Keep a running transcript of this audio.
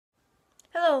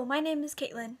Hello, my name is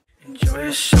Caitlin. Enjoy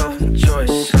yourself, enjoy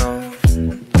yourself.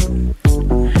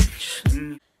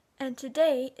 And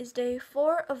today is day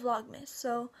 4 of Vlogmas.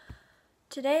 So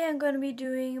today I'm going to be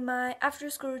doing my after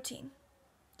school routine.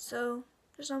 So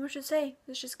there's not much to say.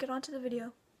 Let's just get on to the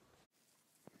video.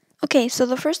 Okay, so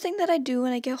the first thing that I do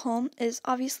when I get home is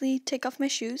obviously take off my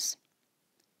shoes.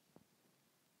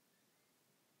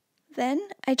 Then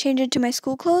I change into my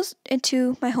school clothes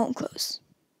into my home clothes.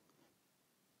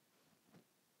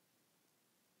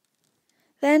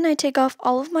 Then I take off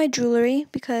all of my jewelry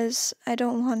because I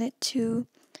don't want it to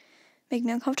make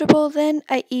me uncomfortable. Then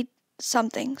I eat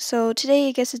something. So today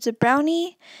I guess it's a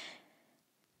brownie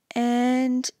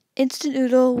and instant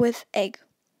noodle with egg.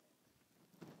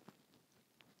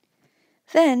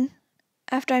 Then,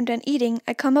 after I'm done eating,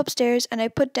 I come upstairs and I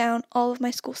put down all of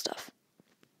my school stuff.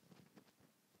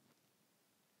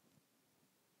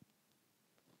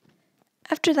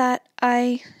 After that,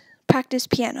 I practice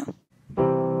piano.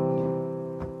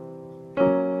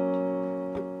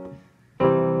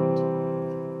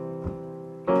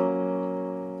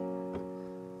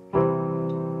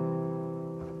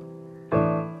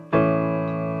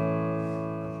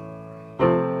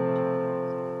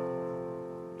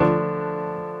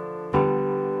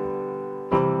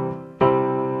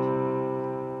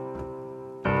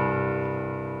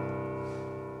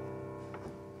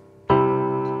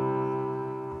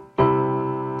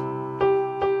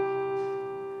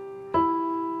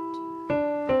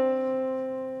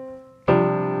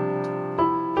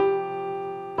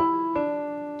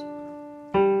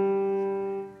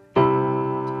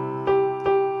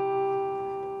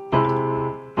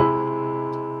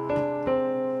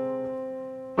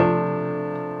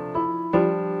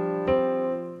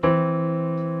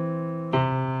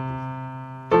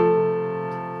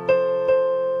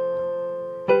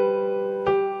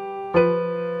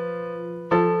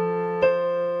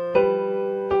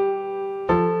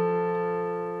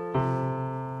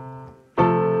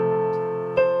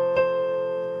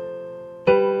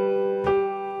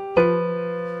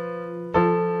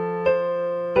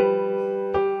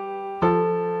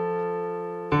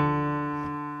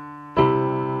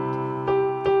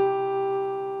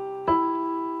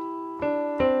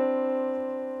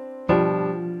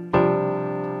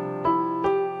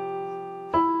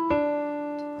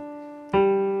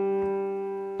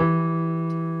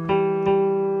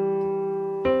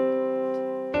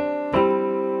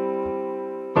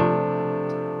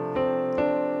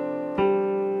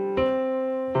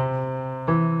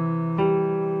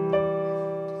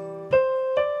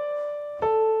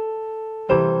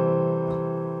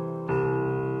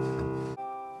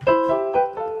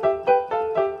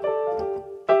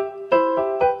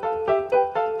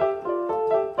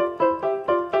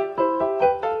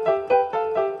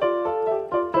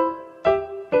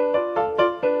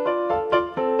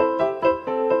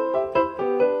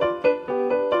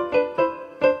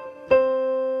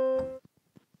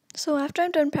 So after I'm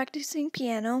done practicing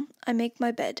piano, I make my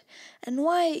bed. And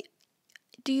why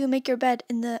do you make your bed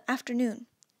in the afternoon,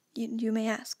 you may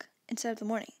ask, instead of the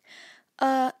morning?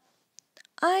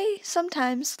 I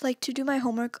sometimes like to do my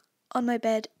homework on my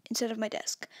bed instead of my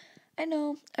desk. I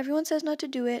know, everyone says not to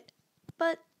do it,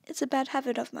 but it's a bad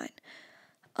habit of mine.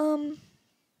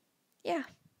 Yeah.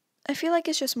 I feel like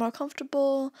it's just more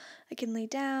comfortable, I can lay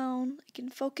down, I can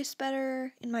focus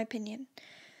better, in my opinion.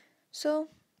 So,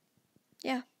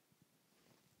 yeah.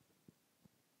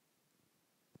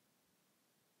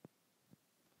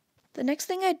 The next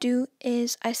thing I do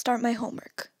is I start my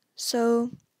homework.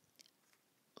 So,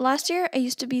 last year I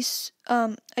used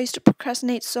to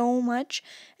procrastinate so much,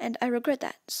 and I regret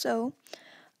that. So,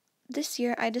 this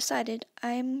year I decided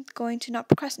I'm going to not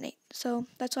procrastinate. So,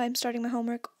 that's why I'm starting my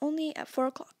homework only at 4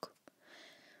 o'clock.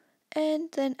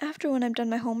 And then after when I'm done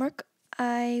my homework,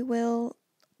 I'm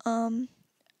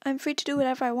free to do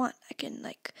whatever I want. I can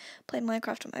play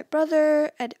Minecraft with my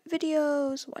brother, edit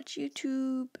videos, watch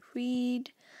YouTube,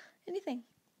 read, anything.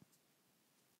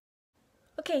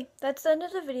 Okay, that's the end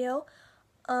of the video.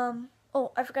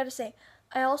 Oh, I forgot to say,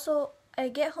 I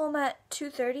get home at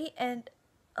 2:30, and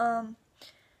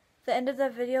the end of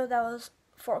that video, that was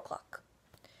 4 o'clock.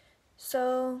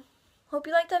 So, hope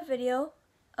you liked that video.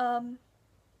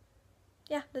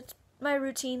 Yeah, that's my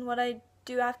routine, what I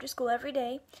do after school every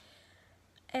day.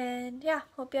 And yeah,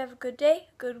 hope you have a good day,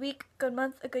 good week, good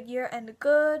month, a good year, and a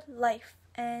good life.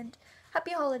 And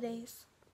happy holidays.